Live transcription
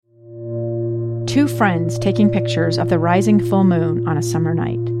Two friends taking pictures of the rising full moon on a summer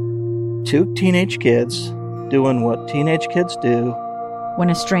night. Two teenage kids doing what teenage kids do. When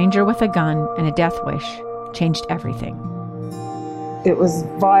a stranger with a gun and a death wish changed everything. It was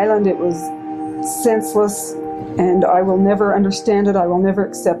violent, it was senseless, and I will never understand it, I will never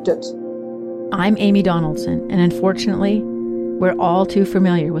accept it. I'm Amy Donaldson, and unfortunately, we're all too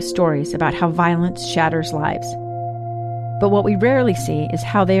familiar with stories about how violence shatters lives. But what we rarely see is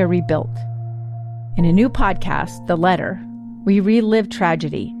how they are rebuilt. In a new podcast, The Letter, we relive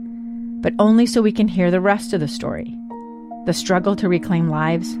tragedy, but only so we can hear the rest of the story. The struggle to reclaim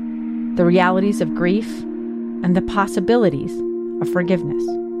lives, the realities of grief, and the possibilities of forgiveness.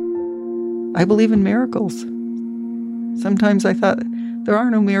 I believe in miracles. Sometimes I thought, there are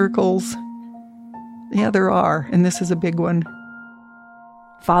no miracles. Yeah, there are, and this is a big one.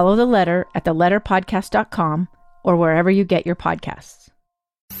 Follow The Letter at theletterpodcast.com or wherever you get your podcasts.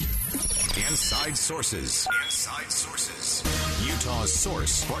 Inside Sources. Inside Sources. Utah's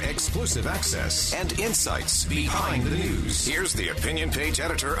source for exclusive access and insights behind the news. Here's the opinion page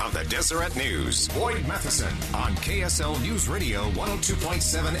editor of the Deseret News, Boyd Matheson, on KSL News Radio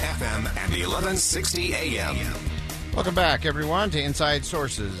 102.7 FM and 1160 AM. Welcome back, everyone, to Inside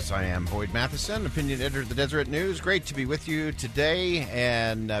Sources. I am Boyd Matheson, opinion editor of the Deseret News. Great to be with you today.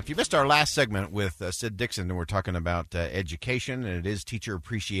 And if you missed our last segment with Sid Dixon, and we're talking about education, and it is Teacher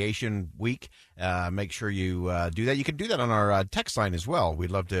Appreciation Week, make sure you do that. You can do that on our text line as well.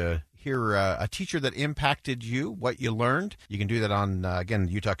 We'd love to hear a teacher that impacted you, what you learned. You can do that on, again,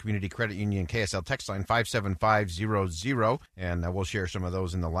 Utah Community Credit Union KSL text line 57500, and we'll share some of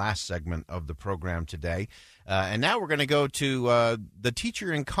those in the last segment of the program today. And now we're going to go to the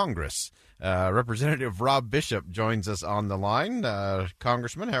teacher in Congress. Representative Rob Bishop joins us on the line.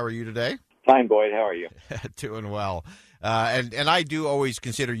 Congressman, how are you today? Fine, Boyd. How are you? Doing well. And I do always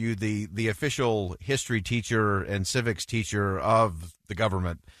consider you the official history teacher and civics teacher of the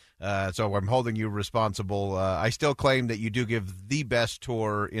government. So I'm holding you responsible. I still claim that you do give the best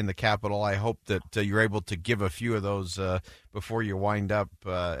tour in the Capitol. I hope that you're able to give a few of those before you wind up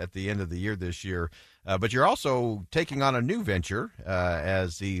at the end of the year this year. But you're also taking on a new venture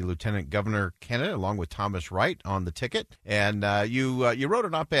as the lieutenant governor candidate, along with Thomas Wright on the ticket. And you wrote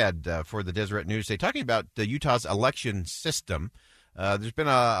an op-ed for the Deseret News today talking about Utah's election system. There's been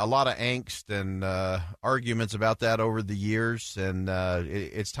a lot of angst and arguments about that over the years, and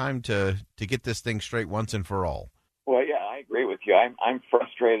it's time to get this thing straight once and for all. Well, yeah, I agree with you. I'm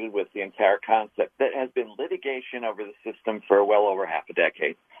frustrated with the entire concept. There has been litigation over the system for well over half a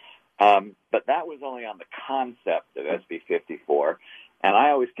decade. But that was only on the concept of SB 54, and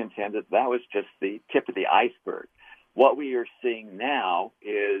I always contended that was just the tip of the iceberg. What we are seeing now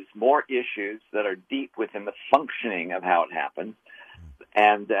is more issues that are deep within the functioning of how it happens,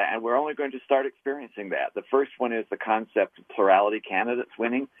 and we're only going to start experiencing that. The first one is the concept of plurality candidates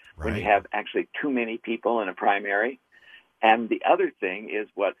winning, right, when you have actually too many people in a primary. And the other thing is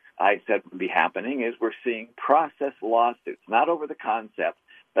what I said would be happening is we're seeing process lawsuits, not over the concept,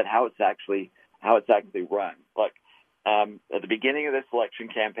 but how it's actually run. Look, at the beginning of this election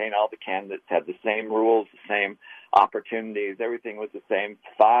campaign, all the candidates had the same rules, the same opportunities. Everything was the same.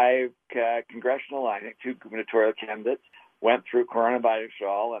 5 congressional, I think 2 gubernatorial candidates went through coronavirus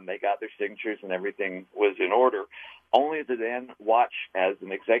all, and they got their signatures, and everything was in order. Only to then watch as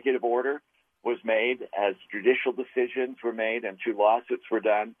an executive order was made, as judicial decisions were made, and 2 lawsuits were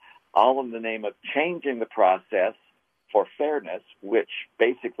done, all in the name of changing the process for fairness, which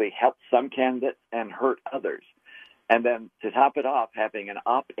basically helped some candidates and hurt others. And then to top it off, having an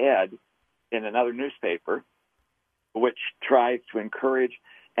op-ed in another newspaper, which tries to encourage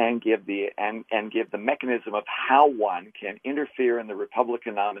and give the mechanism of how one can interfere in the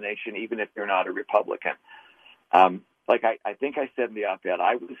Republican nomination, even if you're not a Republican. I think I said in the op-ed,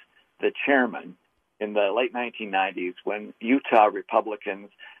 I was the chairman in the late 1990s when Utah Republicans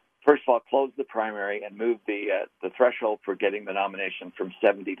first of all closed the primary and moved the threshold for getting the nomination from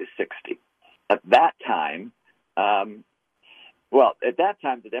 70 to 60. At that time, the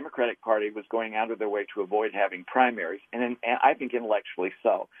Democratic Party was going out of their way to avoid having primaries, and I think intellectually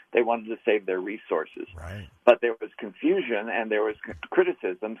so. They wanted to save their resources. Right. But there was confusion and there was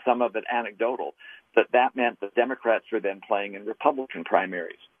criticism, some of it anecdotal, that meant the Democrats were then playing in Republican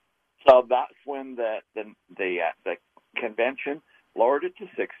primaries. So that's when the convention lowered it to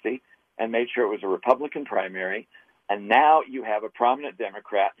 60 and made sure it was a Republican primary. And now you have a prominent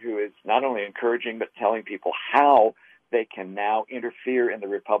Democrat who is not only encouraging but telling people how they can now interfere in the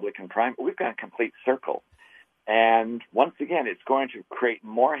Republican primary. We've got a complete circle. And once again, it's going to create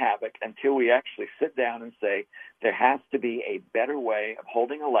more havoc until we actually sit down and say there has to be a better way of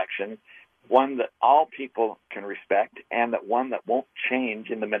holding elections one that all people can respect, and that one that won't change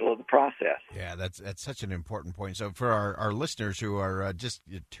in the middle of the process. Yeah, that's such an important point. So for our listeners who are just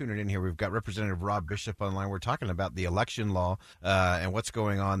tuning in here, we've got Representative Rob Bishop online. We're talking about the election law and what's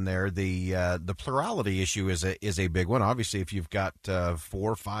going on there. The plurality issue is a big one. Obviously, if you've got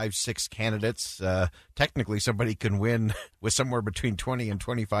 4, 5, 6 candidates, technically somebody can win with somewhere between 20 and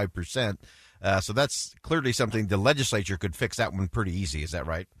 25%. So that's clearly something the legislature could fix that one pretty easy. Is that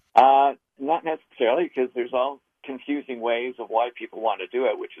right? Not necessarily, because there's all confusing ways of why people want to do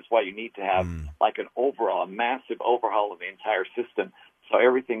it, which is why you need to have like a massive overhaul of the entire system so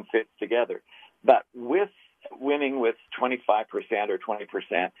everything fits together. But with winning with 25% or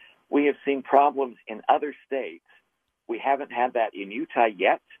 20%, we have seen problems in other states. We haven't had that in Utah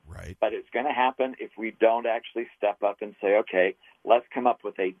yet, right? But it's going to happen if we don't actually step up and say, okay, let's come up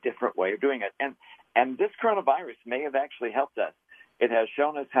with a different way of doing it. And this coronavirus may have actually helped us. It has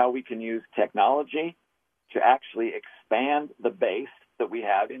shown us how we can use technology to actually expand the base that we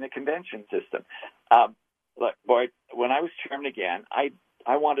have in a convention system. Look, Boyd, when I was chairman again,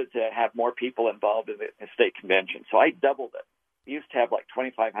 I wanted to have more people involved in the state convention, so I doubled it. We used to have like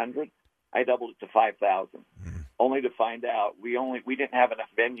 2,500. I doubled it to 5,000, only to find out we didn't have enough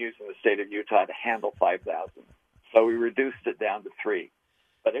venues in the state of Utah to handle 5,000. So we reduced it down to 3.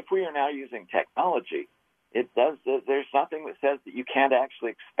 But if we are now using technology, there's nothing that says that you can't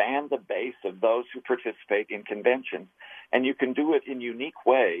actually expand the base of those who participate in conventions. And you can do it in unique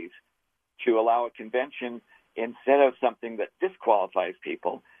ways to allow a convention, instead of something that disqualifies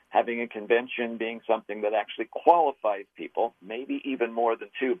people, having a convention being something that actually qualifies people, maybe even more than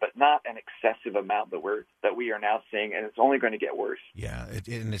 2, but not an excessive amount that we are now seeing, and it's only going to get worse. Yeah,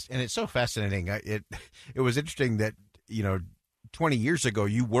 and it's so fascinating. It was interesting that 20 years ago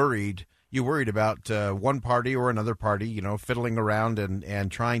you worried about one party or another party, fiddling around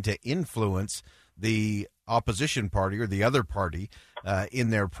and trying to influence the opposition party or the other party in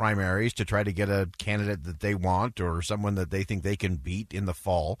their primaries to try to get a candidate that they want or someone that they think they can beat in the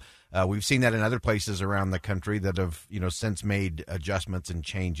fall. We've seen that in other places around the country that have, since made adjustments and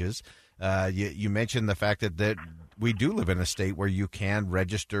changes. You mentioned the fact that we do live in a state where you can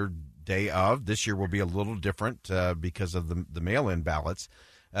register day of. This year will be a little different because of the mail-in ballots.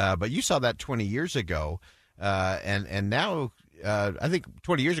 But you saw that 20 years ago, and now I think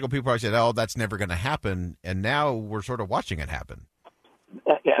 20 years ago people probably said, "Oh, that's never going to happen," and now we're sort of watching it happen.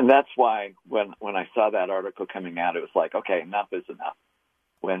 And that's why when I saw that article coming out, it was like, okay, enough is enough.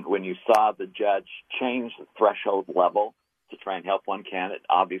 When you saw the judge change the threshold level to try and help one candidate,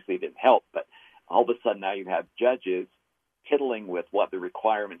 obviously it didn't help, but all of a sudden now you have judges piddling with what the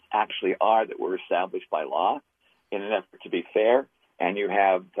requirements actually are that were established by law in an effort to be fair. And you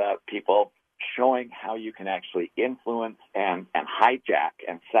have people showing how you can actually influence and hijack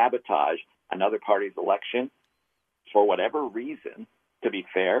and sabotage another party's election for whatever reason to be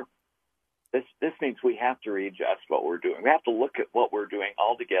fair. This means we have to readjust what we're doing. We have to look at what we're doing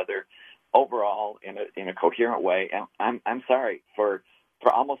altogether, overall, in a coherent way. And I'm sorry, for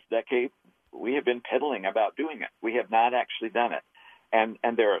almost a decade, we have been piddling about doing it. We have not actually done it. And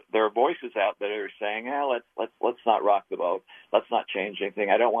there are voices out there that are saying, let's not rock the boat. Let's not change anything.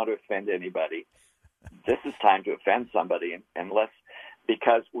 I don't want to offend anybody. This is time to offend somebody,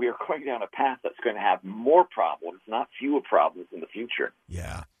 because we are going down a path that's going to have more problems, not fewer problems in the future.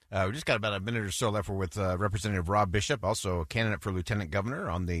 Yeah. We just got about a minute or so left. We're with Representative Rob Bishop, also a candidate for lieutenant governor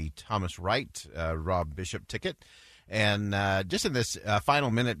on the Thomas Wright Rob Bishop ticket. And just in this final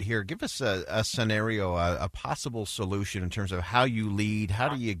minute here, give us a scenario, a possible solution in terms of how you lead. How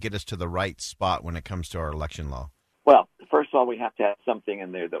do you get us to the right spot when it comes to our election law? Well, first of all, we have to have something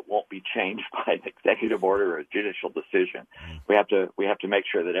in there that won't be changed by an executive order or a judicial decision. We have to make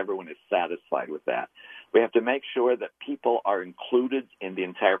sure that everyone is satisfied with that. We have to make sure that people are included in the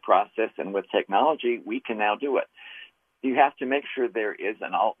entire process, and with technology, we can now do it. You have to make sure there is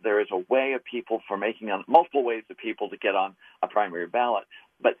a way of people for making multiple ways of people to get on a primary ballot,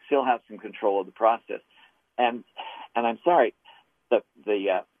 but still have some control of the process. And I'm sorry,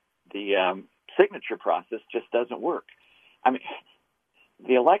 the signature process just doesn't work. I mean,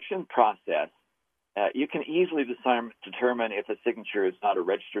 the election process, you can easily determine if a signature is not a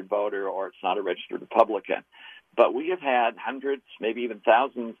registered voter or it's not a registered Republican. But we have had hundreds, maybe even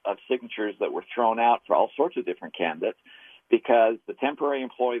thousands of signatures that were thrown out for all sorts of different candidates because the temporary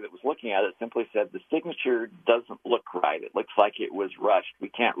employee that was looking at it simply said the signature doesn't look right. It looks like it was rushed.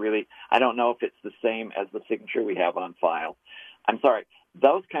 I don't know if it's the same as the signature we have on file. I'm sorry.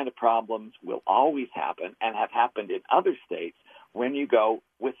 Those kind of problems will always happen and have happened in other states when you go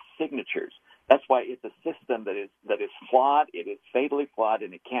with signatures. That's why it's a system that is flawed, it is fatally flawed,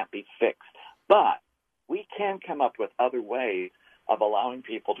 and it can't be fixed. But we can come up with other ways of allowing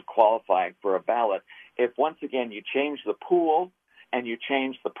people to qualify for a ballot if, once again, you change the pool and you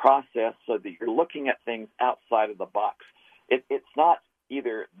change the process so that you're looking at things outside of the box. It's not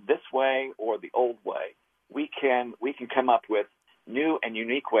either this way or the old way. We can come up with new and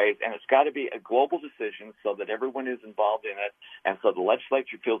unique ways, and it's got to be a global decision so that everyone is involved in it, and so the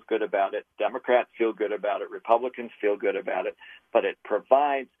legislature feels good about it, Democrats feel good about it, Republicans feel good about it, but it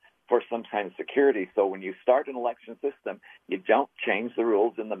provides for some kind of security. So when you start an election system, you don't change the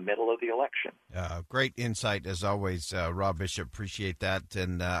rules in the middle of the election. Great insight as always, Rob Bishop. Appreciate that,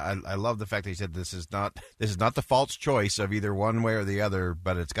 and I love the fact that he said this is not the false choice of either one way or the other,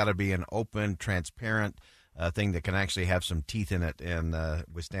 but it's got to be an open, transparent thing that can actually have some teeth in it and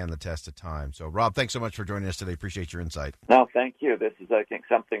withstand the test of time. So, Rob, thanks so much for joining us today. Appreciate your insight. No, thank you. This is, I think,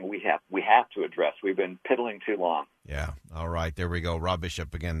 something we have to address. We've been piddling too long. Yeah. All right. There we go. Rob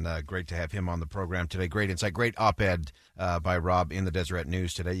Bishop, again, great to have him on the program today. Great insight. Great op-ed by Rob in the Deseret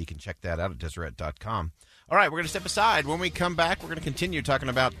News today. You can check that out at Deseret.com. All right, we're going to step aside. When we come back, we're going to continue talking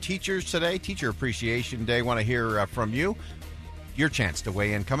about teachers today, Teacher Appreciation Day. Want to hear from you. Your chance to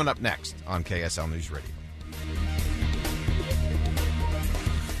weigh in coming up next on KSL News Radio.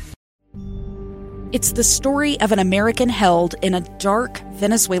 It's the story of an American held in a dark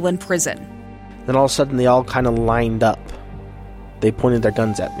Venezuelan prison. Then all of a sudden they all kind of lined up. They pointed their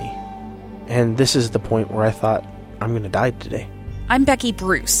guns at me. And this is the point where I thought, I'm going to die today. I'm Becky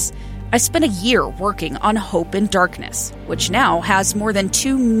Bruce. I spent a year working on Hope in Darkness, which now has more than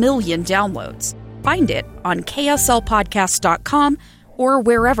 2 million downloads. Find it on kslpodcast.com or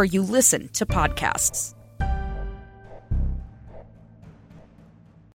wherever you listen to podcasts.